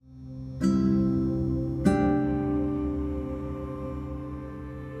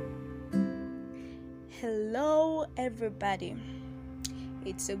Hello, everybody.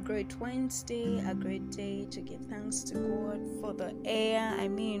 It's a great Wednesday, a great day to give thanks to God for the air.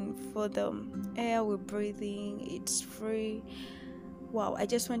 For the air we're breathing. It's free. Wow, I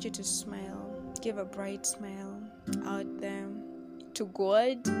just want you to smile. Give a bright smile out there to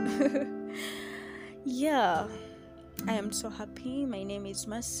God. Yeah, I am so happy. My name is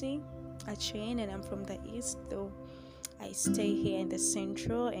Mercy Acen, and I'm from the East, though I stay here in the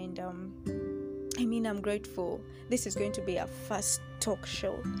Central, and I'm grateful. This is going to be a first talk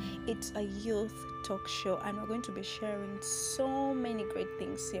show. It's a youth talk show, and we're going to be sharing so many great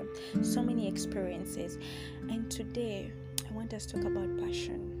things here, so many experiences. And today, I want us to talk about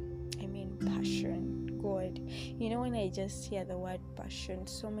passion. Passion. God. When I just hear the word passion,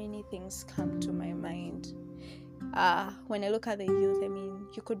 so many things come to my mind. When I look at the youth,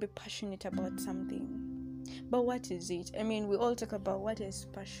 you could be passionate about something. But what is it? We all talk about what is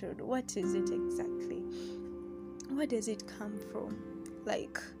passion. What is it exactly? Where does it come from?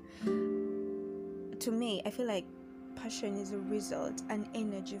 To me, I feel like passion is a result, an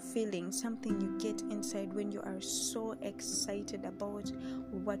energy, feeling, something you get inside when you are so excited about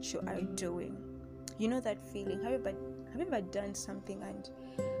what you are doing. You know that feeling? Have you ever done something and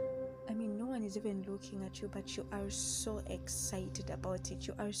no one is even looking at you, but you are so excited about it.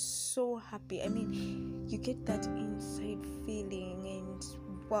 You are so happy. You get that inside feeling, and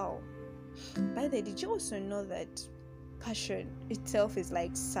wow. By the way, did you also know that passion itself is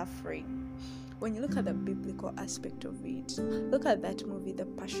like suffering? When you look at the biblical aspect of it, look at that movie, The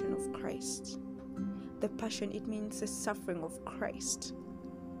Passion of Christ. The passion, it means the suffering of Christ.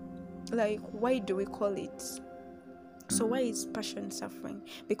 Why do we call it? So why is passion suffering?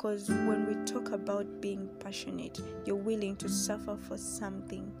 Because when we talk about being passionate, you're willing to suffer for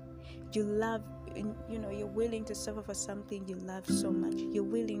something you love. You're willing to suffer for something you love so much. You're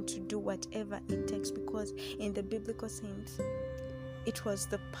willing to do whatever it takes, because in the biblical sense, it was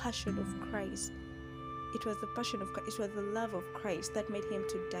the passion of Christ. It was the passion of Christ. It was the love of Christ that made him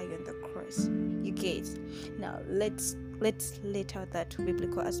to die on the cross. You get? Now let's let out that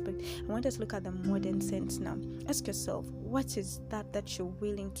biblical aspect. I want us to look at the modern sense now. Ask yourself, what is that you're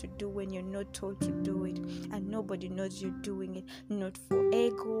willing to do when you're not told to do it and nobody knows you're doing it? Not for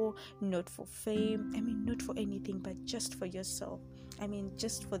ego, not for fame, not for anything, but just for yourself.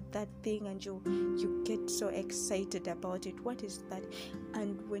 Just for that thing, and you get so excited about it. What is that?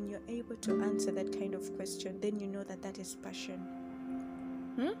 And when you're able to answer that kind of question, then you know that is passion.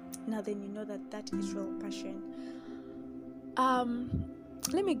 Now then you know that is real passion.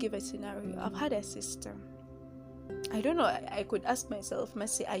 Let me give a scenario. I've had a sister. I don't know, I could ask myself,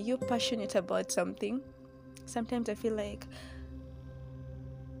 Mercy, are you passionate about something? Sometimes I feel like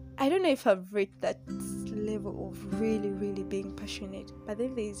I don't know if I've reached that level of really, really being passionate. But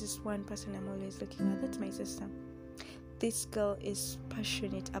then there is this one person I'm always looking at. That's my sister. This girl is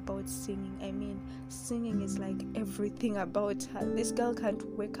passionate about singing. Singing is like everything about her. This girl can't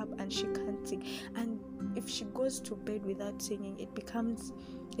wake up and she can't sing. And if she goes to bed without singing,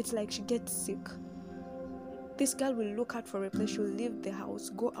 it's like she gets sick. This girl will look out for a place. She'll leave the house,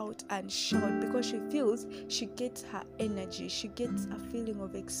 go out and shout, because she feels she gets her energy. She gets a feeling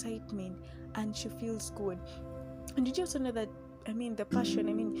of excitement and she feels good. And did you also know that, the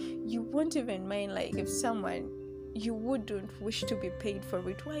passion, you won't even mind if someone, you wouldn't wish to be paid for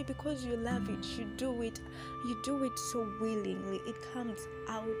it. Why? Because you love it. You do it so willingly. It comes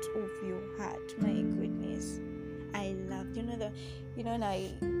out of your heart. My goodness, I love. And I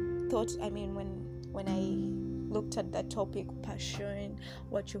thought, when I looked at the topic passion,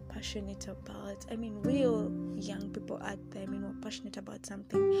 what you're passionate about. Real young people out there, we're passionate about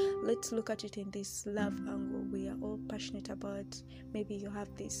something. Let's look at it in this love angle. We are all passionate about, maybe you have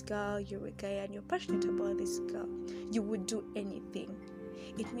this girl, you're a guy, and you're passionate about this girl. You would do anything.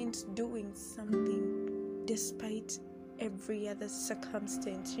 It means doing something despite every other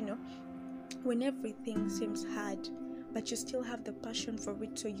circumstance, when everything seems hard, but you still have the passion for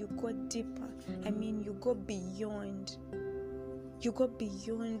it, so you go deeper. You go beyond. You go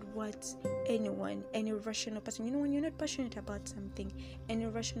beyond what any rational person. When you're not passionate about something, any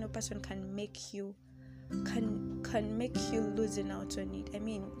rational person can make you losing out on it.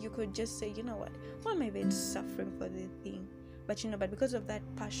 You could just say, you know what? Why am I even suffering for this thing? But because of that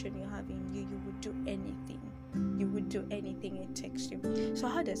passion you have in you, you would do anything. You would do anything it takes you. So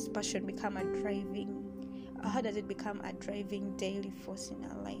how does passion become how does it become a driving daily force in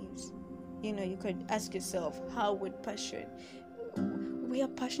our lives? You could ask yourself, how would passion, we are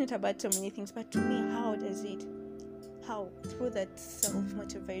passionate about so many things, but to me, how? Through that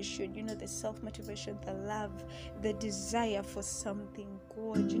self-motivation, the self-motivation, the love, the desire for something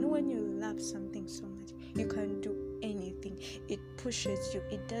good. When you love something so much, You can do anything. It pushes you.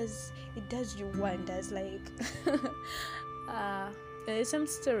 It does you wonders. Like there's some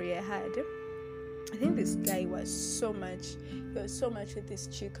story I had. I think this guy was so much with this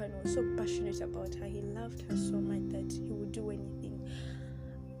chick and was so passionate about her. He loved her so much that he would do anything.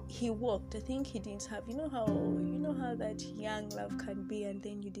 He walked. I think he didn't have, you know how that young love can be, and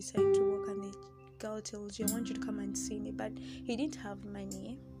then you decide to walk and the girl tells you, I want you to come and see me, but he didn't have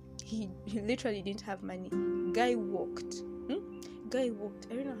money. He literally didn't have money. Guy walked. I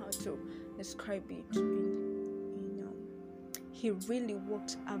don't know how to describe it. He really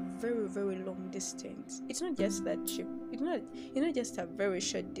walked a very, very long distance. It's not just that cheap. It's not just a very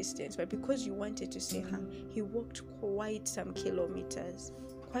short distance, but because you wanted to see her, he walked quite some kilometers.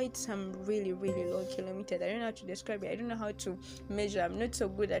 Quite some really, really long kilometers. I don't know how to describe it. I don't know how to measure. I'm not so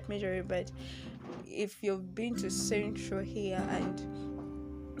good at measuring, but if you've been to Central here, and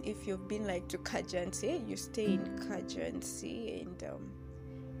if you've been like to Kajansi, you stay in Kajansi,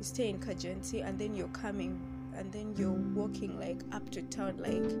 and then you're coming, and then you're walking like up to town.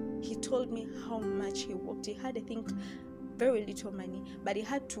 Like, he told me how much he walked. He had, I think, very little money, but he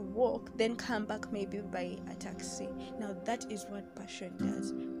had to walk, then come back maybe by a taxi. Now that is what passion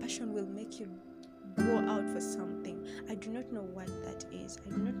does. Passion will make you go out for something. I do not know what that is. I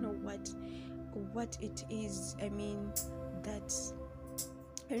do not know what it is. I mean, I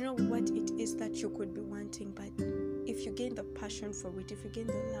don't know what it is that you could be wanting, but if you gain the passion for it, if you gain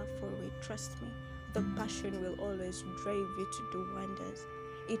the love for it, trust me, the passion will always drive you to do wonders.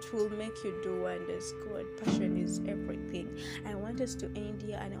 It will make you do wonders. God, passion is everything. I want us to end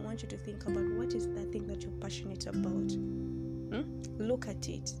here, and I want you to think about, what is that thing that you're passionate about? Look at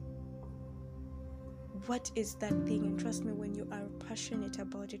it. What is that thing? And trust me, when you are passionate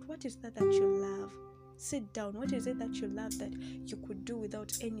about it, what is that you love? Sit down. What is it that you love that you could do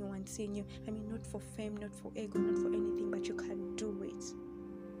without anyone seeing you? I mean, not for fame, not for ego, not for anything, but you can do it.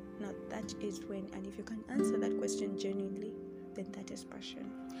 Now that is when, and if you can answer that question genuinely, then that is passion.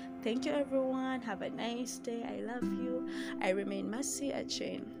 Thank you, everyone. Have a nice day. I love you. I remain Mercy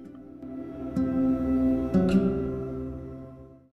Acen.